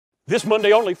This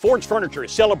Monday only, Ford's Furniture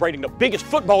is celebrating the biggest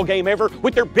football game ever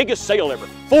with their biggest sale ever,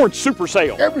 Ford's Super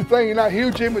Sale. Everything in our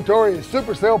huge inventory is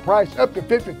super sale price up to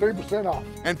 53% off.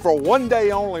 And for one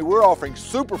day only, we're offering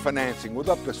super financing with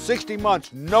up to 60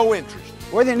 months, no interest.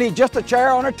 Whether you need just a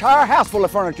chair or an entire house full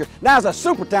of furniture, now's a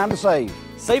super time to save.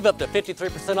 Save up to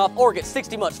 53% off or get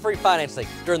 60 months free financing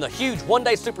during the huge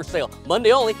one-day super sale,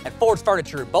 Monday only at Ford's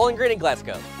Furniture in Bowling Green and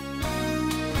Glasgow.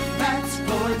 That's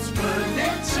Ford's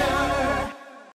Furniture.